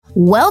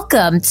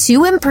Welcome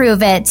to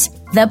Improve It,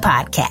 the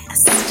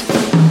podcast.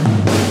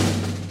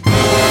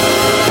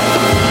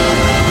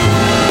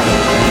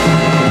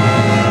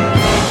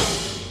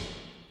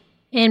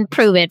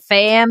 Improve It,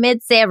 fam.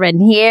 It's Erin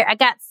here. I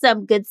got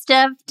some good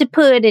stuff to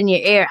put in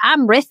your ear.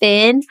 I'm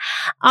riffing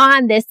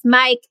on this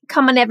mic.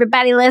 Come on,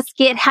 everybody. Let's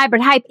get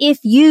hybrid hype. If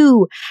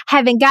you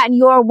haven't gotten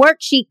your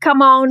worksheet,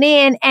 come on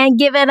in and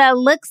give it a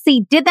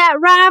look-see. Did that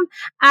rhyme?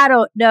 I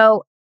don't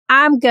know.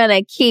 I'm going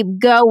to keep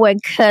going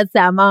because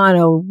I'm on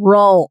a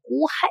roll.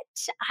 What?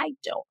 I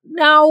don't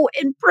know.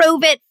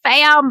 Improve It,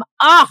 fam.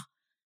 Oh,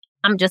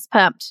 I'm just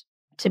pumped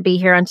to be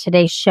here on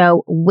today's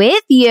show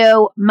with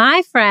you,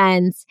 my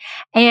friends.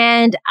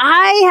 And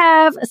I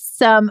have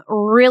some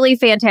really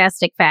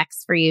fantastic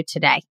facts for you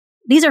today.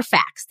 These are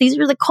facts. These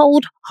are the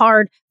cold,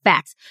 hard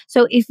facts.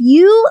 So if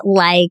you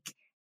like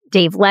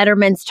Dave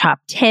Letterman's top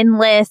 10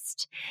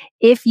 list,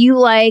 if you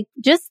like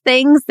just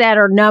things that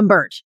are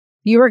numbered,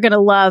 you are going to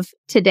love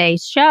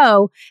today's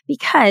show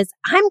because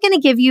I'm going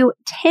to give you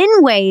 10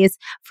 ways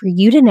for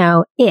you to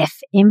know if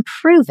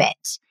Improve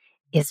It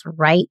is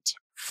right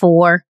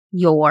for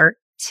your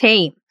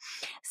team.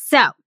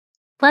 So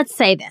let's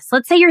say this.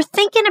 Let's say you're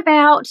thinking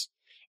about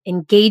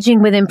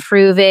engaging with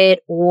Improve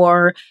It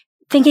or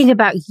thinking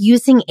about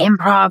using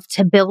improv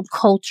to build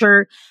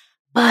culture,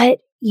 but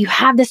you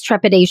have this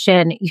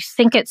trepidation. You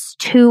think it's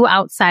too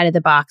outside of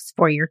the box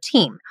for your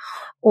team.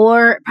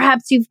 Or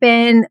perhaps you've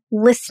been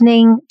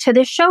listening to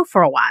this show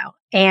for a while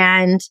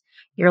and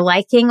you're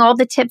liking all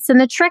the tips and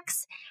the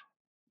tricks,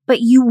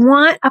 but you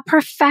want a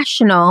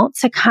professional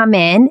to come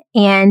in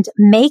and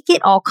make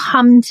it all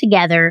come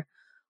together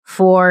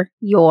for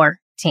your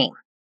team.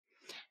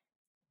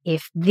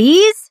 If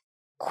these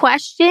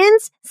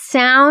questions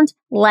sound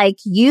like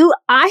you,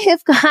 I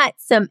have got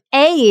some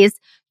A's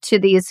to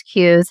these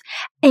cues,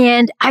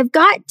 and I've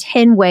got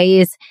 10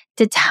 ways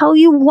to tell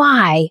you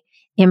why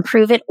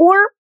Improve It, or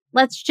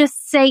let's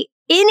just say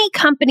any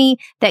company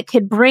that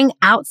could bring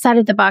outside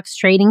of the box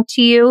trading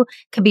to you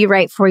could be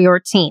right for your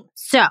team.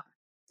 So,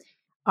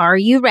 are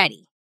you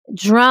ready?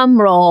 Drum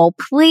roll,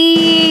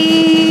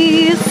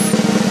 please.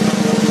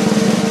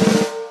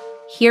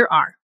 Here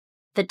are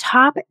the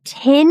top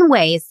 10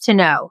 ways to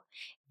know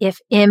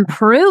if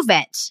Improve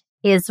It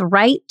is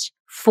right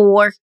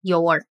for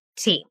your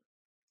team.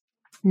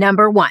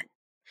 Number 1,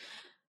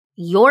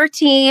 your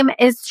team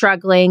is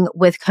struggling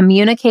with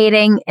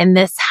communicating in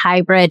this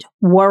hybrid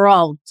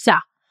world.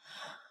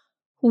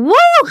 Woo!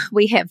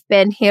 We have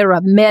been here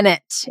a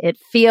minute. It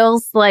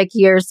feels like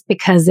years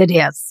because it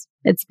is.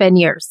 It's been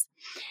years.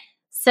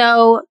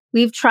 So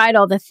we've tried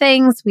all the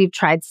things. We've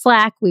tried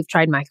Slack. We've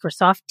tried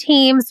Microsoft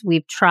Teams.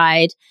 We've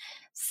tried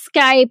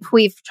Skype.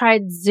 We've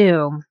tried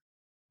Zoom.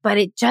 But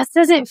it just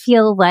doesn't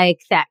feel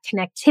like that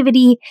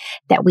connectivity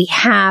that we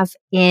have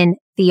in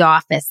the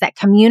office. That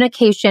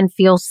communication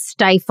feels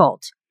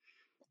stifled.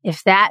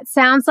 If that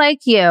sounds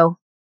like you,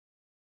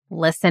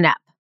 listen up.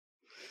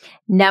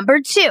 Number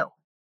 2,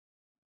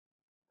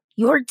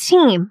 your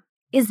team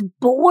is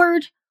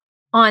bored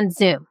on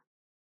Zoom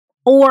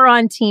or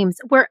on Teams,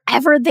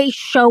 wherever they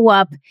show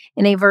up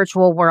in a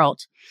virtual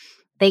world.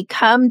 They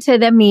come to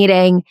the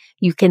meeting.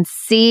 You can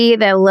see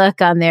the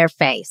look on their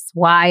face.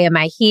 Why am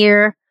I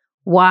here?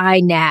 Why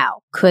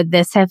now? Could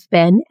this have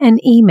been an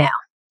email?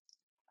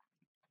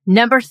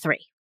 Number 3,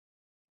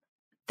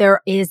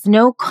 there is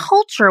no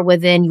culture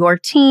within your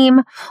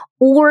team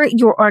or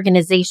your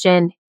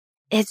organization.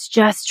 It's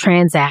just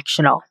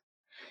transactional.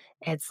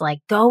 It's like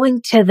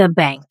going to the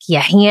bank. You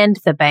hand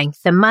the bank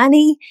the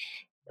money,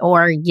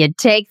 or you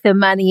take the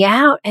money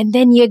out and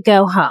then you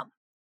go home,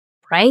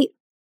 right?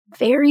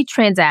 Very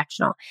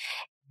transactional.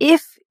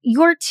 If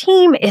your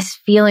team is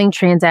feeling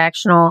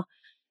transactional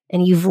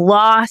and you've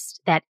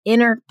lost that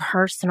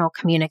interpersonal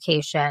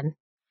communication,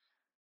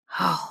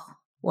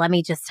 let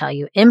me just tell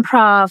you,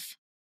 improv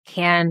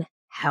can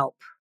help.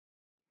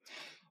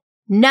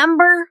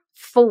 Number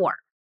 4,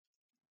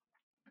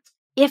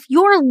 if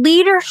your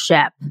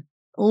leadership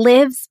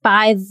lives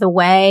by the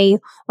way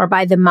or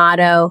by the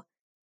motto,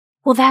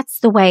 well, that's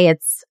the way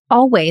it's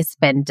always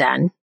been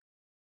done,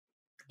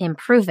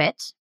 Improve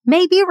It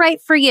may be right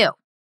for you.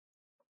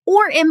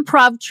 Or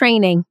improv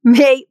training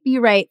may be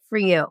right for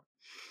you.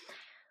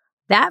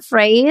 That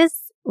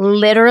phrase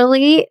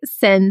literally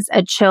sends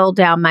a chill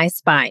down my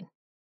spine.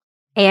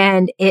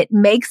 And it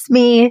makes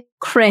me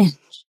cringe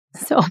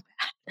so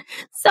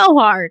bad, so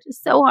hard.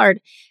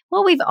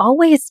 Well, we've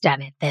always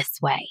done it this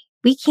way.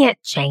 We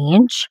can't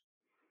change.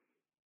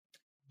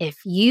 If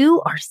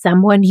you or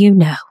someone you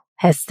know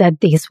has said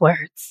these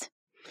words,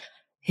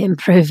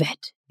 Improve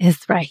It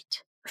is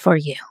right for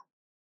you.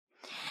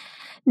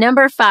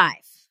 Number 5,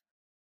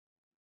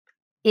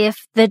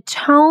 if the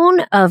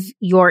tone of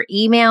your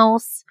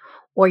emails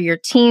or your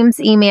team's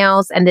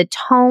emails and the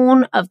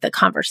tone of the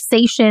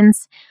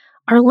conversations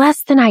are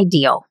less than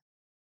ideal,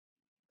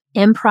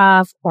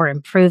 improv or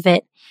Improve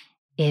It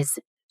is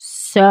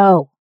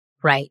so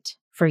right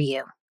for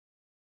you.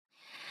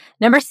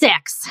 Number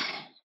 6,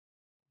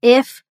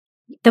 if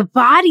the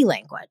body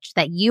language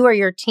that you or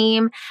your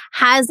team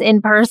has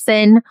in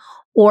person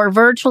or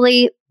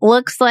virtually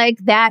looks like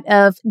that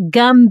of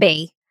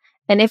Gumby.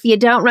 And if you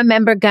don't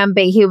remember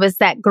Gumby, he was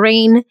that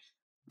green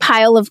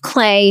pile of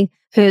clay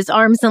whose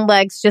arms and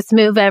legs just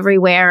move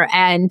everywhere,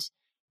 and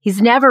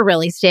he's never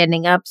really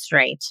standing up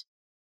straight.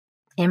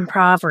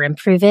 Improv or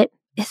improve it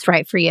is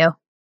right for you.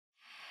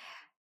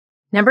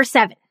 Number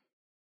 7,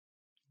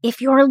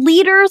 if your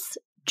leaders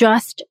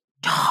just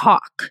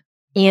talk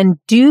and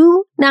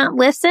do not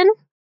listen,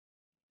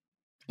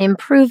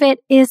 improve it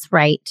is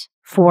right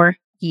for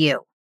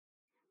you.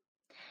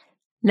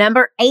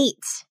 Number 8,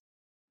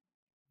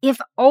 if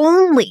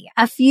only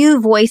a few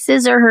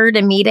voices are heard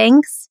in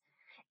meetings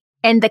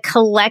and the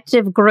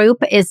collective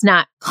group is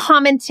not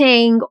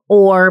commenting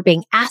or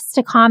being asked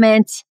to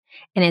comment,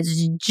 and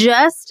it's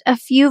just a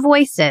few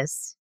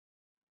voices,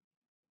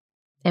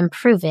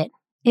 improve it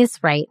is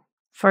right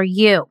for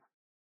you.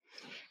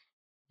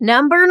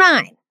 Number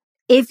 9,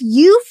 if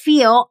you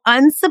feel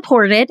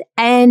unsupported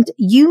and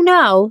you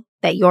know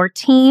that your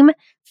team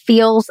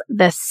feels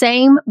the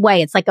same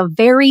way, it's like a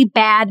very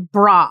bad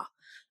bra.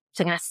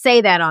 So I'm going to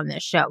say that on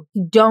this show.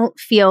 You don't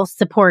feel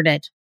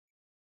supported.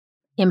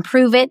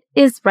 Improve it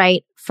is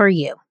right for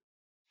you.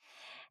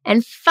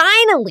 And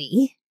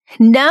finally,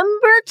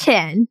 number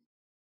 10,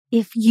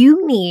 if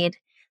you need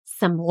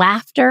some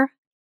laughter,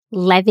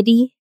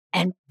 levity,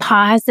 and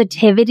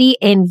positivity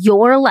in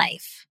your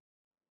life,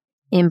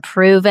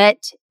 improve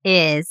it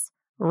is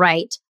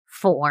right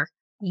for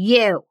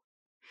you.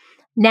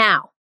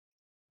 Now,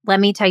 let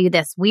me tell you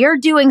this. We are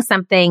doing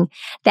something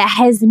that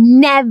has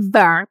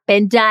never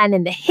been done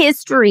in the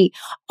history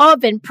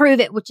of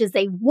Improve It, which is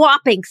a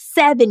whopping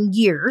 7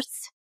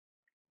 years,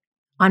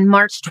 on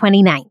March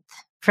 29th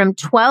from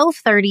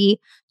 12:30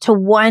 to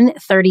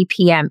 1:30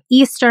 p.m.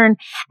 Eastern.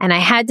 And I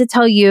had to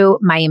tell you,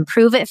 my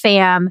Improve It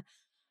fam,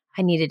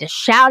 I needed to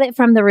shout it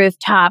from the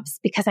rooftops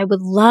because I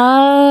would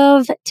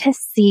love to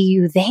see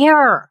you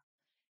there.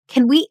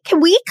 Can we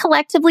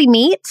collectively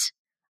meet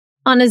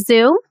on a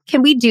Zoom?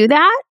 Can we do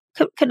that?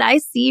 Could I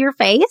see your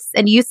face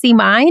and you see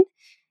mine?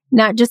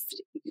 Not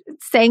just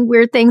saying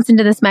weird things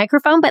into this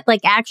microphone, but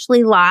like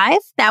actually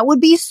live? That would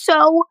be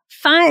so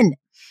fun.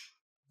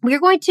 We're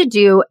going to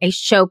do a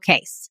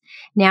showcase.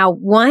 Now,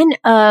 one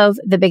of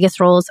the biggest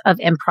rules of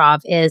improv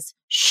is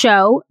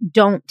show,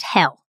 don't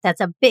tell. That's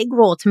a big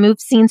rule to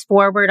move scenes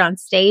forward on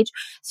stage.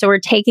 So we're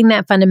taking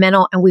that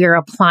fundamental and we are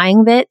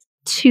applying it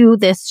to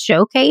this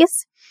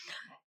showcase.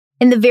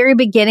 In the very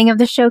beginning of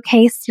the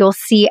showcase, you'll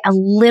see a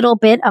little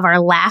bit of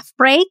our laugh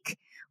break,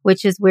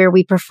 which is where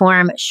we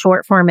perform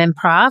short form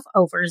improv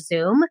over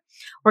Zoom.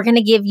 We're going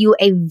to give you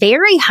a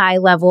very high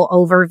level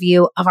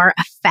overview of our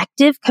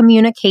effective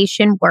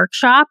communication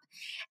workshop.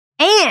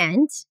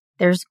 And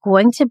there's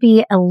going to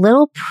be a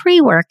little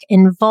pre-work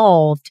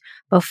involved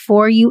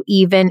before you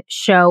even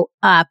show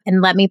up.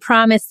 And let me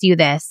promise you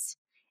this,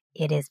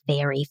 it is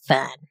very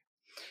fun.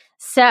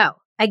 So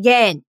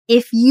again,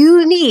 if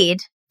you need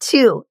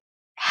to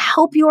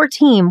help your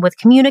team with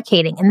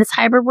communicating in this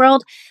hybrid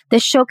world,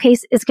 this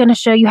showcase is going to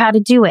show you how to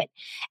do it.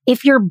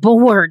 If you're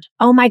bored,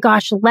 oh my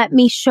gosh, let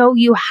me show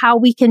you how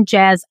we can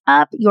jazz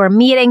up your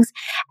meetings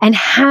and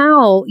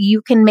how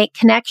you can make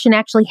connection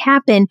actually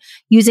happen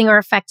using our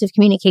effective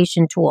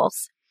communication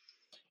tools.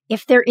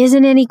 If there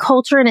isn't any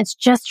culture and it's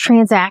just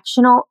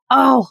transactional,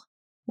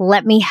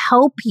 let me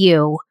help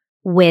you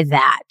with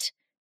that.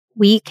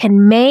 We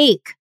can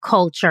make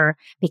culture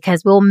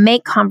because we'll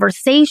make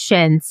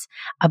conversations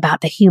about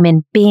the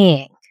human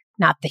being,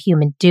 not the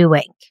human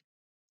doing.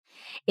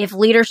 If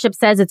leadership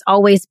says it's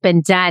always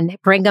been done,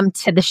 bring them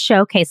to the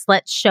showcase.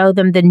 Let's show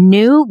them the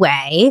new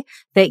way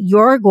that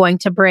you're going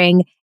to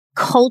bring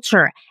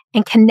culture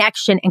and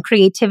connection and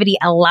creativity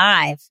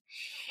alive.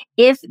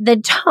 If the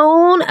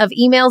tone of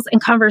emails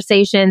and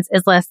conversations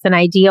is less than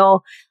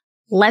ideal,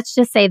 let's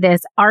just say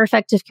this, our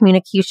effective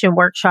communication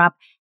workshop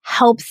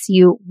helps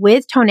you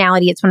with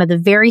tonality. It's one of the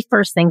very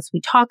first things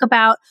we talk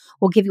about.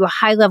 We'll give you a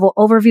high level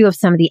overview of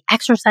some of the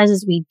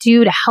exercises we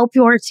do to help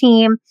your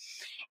team.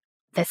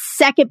 The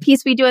second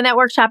piece we do in that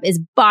workshop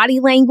is body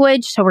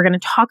language. So we're going to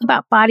talk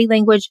about body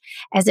language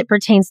as it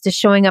pertains to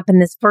showing up in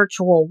this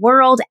virtual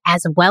world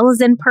as well as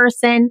in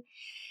person.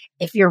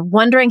 If you're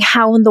wondering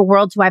how in the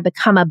world do I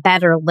become a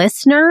better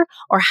listener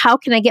or how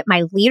can I get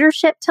my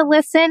leadership to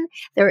listen,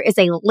 there is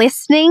a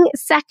listening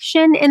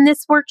section in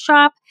this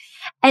workshop.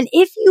 And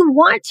if you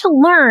want to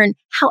learn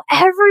how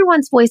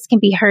everyone's voice can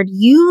be heard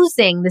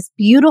using this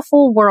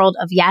beautiful world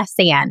of yes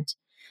and,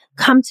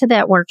 come to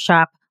that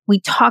workshop. We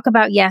talk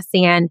about yes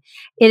and.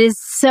 It is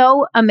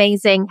so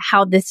amazing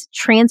how this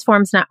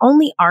transforms not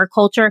only our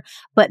culture,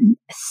 but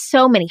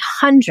so many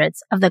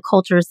hundreds of the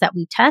cultures that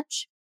we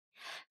touch.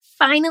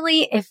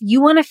 Finally, if you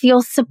want to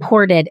feel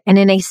supported and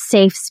in a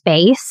safe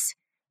space,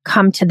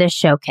 come to this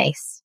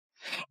showcase.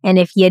 And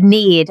if you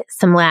need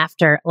some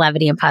laughter,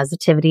 levity, and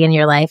positivity in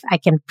your life, I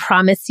can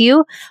promise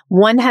you,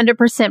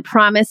 100%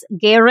 promise,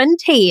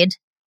 guaranteed,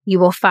 you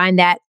will find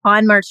that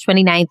on March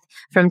 29th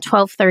from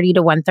 12:30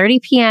 to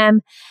 1:30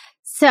 p.m.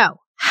 So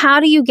how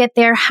do you get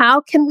there?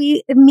 How can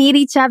we meet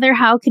each other?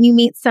 How can you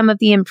meet some of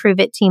the Improve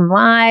It team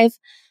live?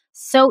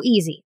 So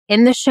easy.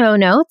 in the show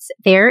notes,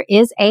 there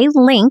is a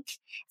link.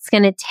 It's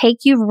going to take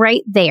you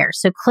right there.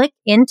 So click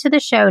into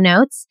the show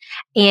notes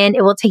and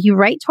it will take you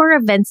right to our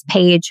events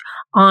page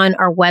on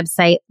our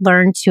website,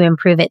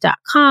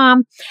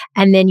 learntoimproveit.com.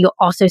 And then you'll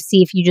also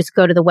see, if you just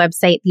go to the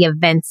website, the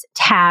events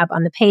tab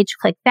on the page,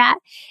 click that.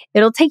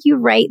 It'll take you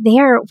right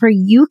there where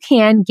you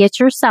can get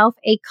yourself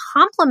a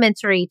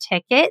complimentary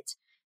ticket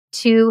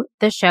to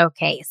the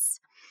showcase.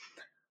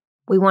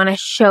 We want to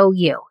show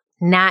you,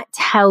 not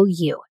tell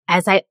you.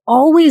 As I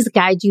always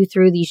guide you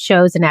through these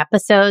shows and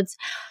episodes,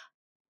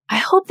 I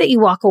hope that you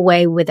walk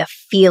away with a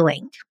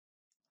feeling.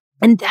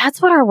 And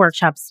that's what our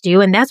workshops do.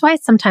 And that's why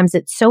sometimes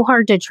it's so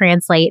hard to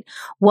translate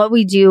what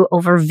we do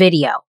over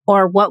video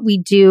or what we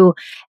do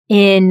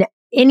in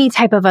any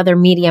type of other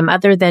medium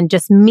other than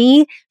just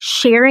me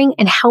sharing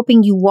and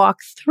helping you walk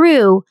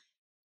through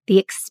the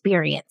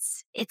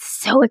experience. It's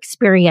so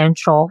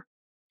experiential.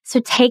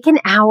 So take an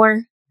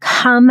hour,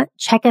 come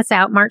check us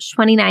out March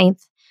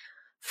 29th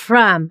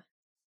from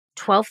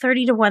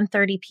 12:30 to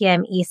 1:30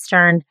 p.m.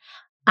 Eastern.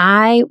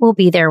 I will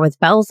be there with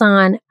bells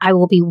on. I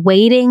will be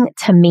waiting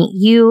to meet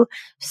you.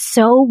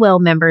 So will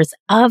members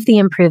of the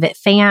Improve It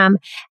fam,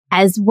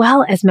 as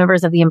well as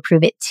members of the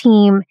Improve It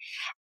team.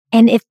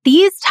 And if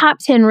these top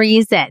 10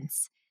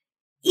 reasons,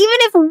 even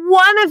if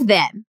one of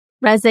them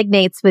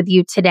resonates with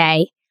you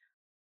today,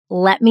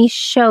 let me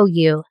show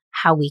you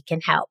how we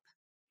can help.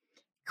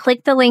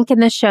 Click the link in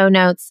the show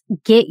notes,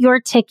 get your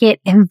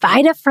ticket,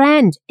 invite a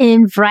friend,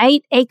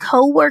 invite a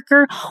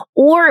coworker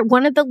or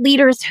one of the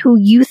leaders who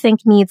you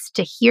think needs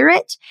to hear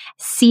it,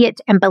 see it,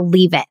 and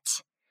believe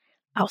it.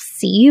 I'll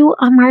see you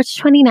on March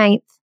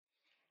 29th.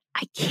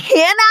 I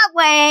cannot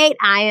wait.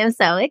 I am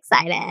so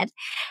excited.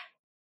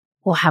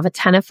 We'll have a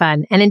ton of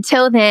fun. And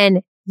until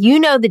then, you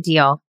know the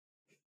deal,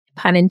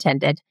 pun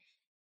intended.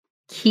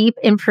 Keep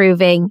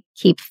improving,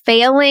 keep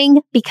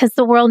failing, because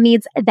the world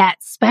needs that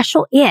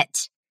special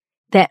it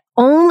that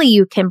only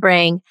you can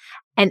bring.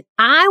 And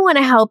I want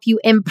to help you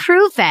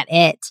improve that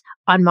it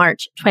on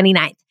March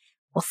 29th.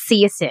 We'll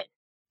see you soon.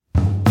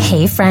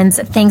 Hey friends,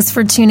 thanks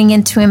for tuning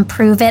in to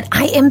Improve It.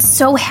 I am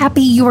so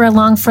happy you were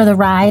along for the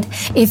ride.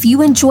 If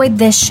you enjoyed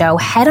this show,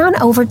 head on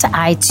over to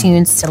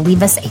iTunes to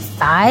leave us a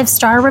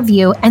 5-star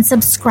review and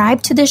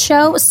subscribe to the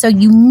show so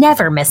you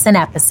never miss an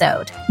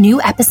episode.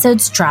 New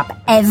episodes drop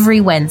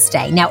every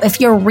Wednesday. Now, if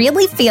you're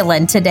really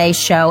feeling today's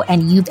show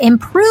and you've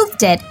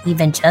improved it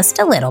even just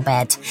a little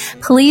bit,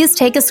 please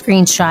take a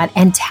screenshot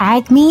and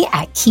tag me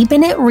at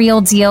Keeping It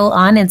Real Deal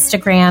on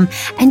Instagram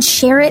and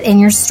share it in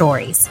your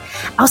stories.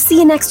 I'll see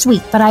you next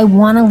week, but I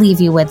want to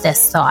leave you with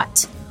this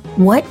thought.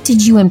 What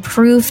did you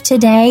improve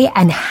today,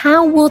 and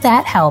how will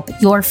that help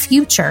your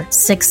future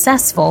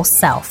successful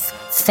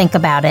self? Think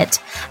about it.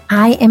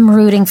 I am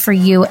rooting for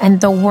you,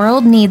 and the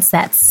world needs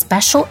that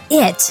special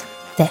it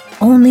that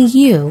only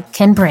you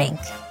can bring.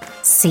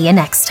 See you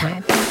next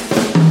time.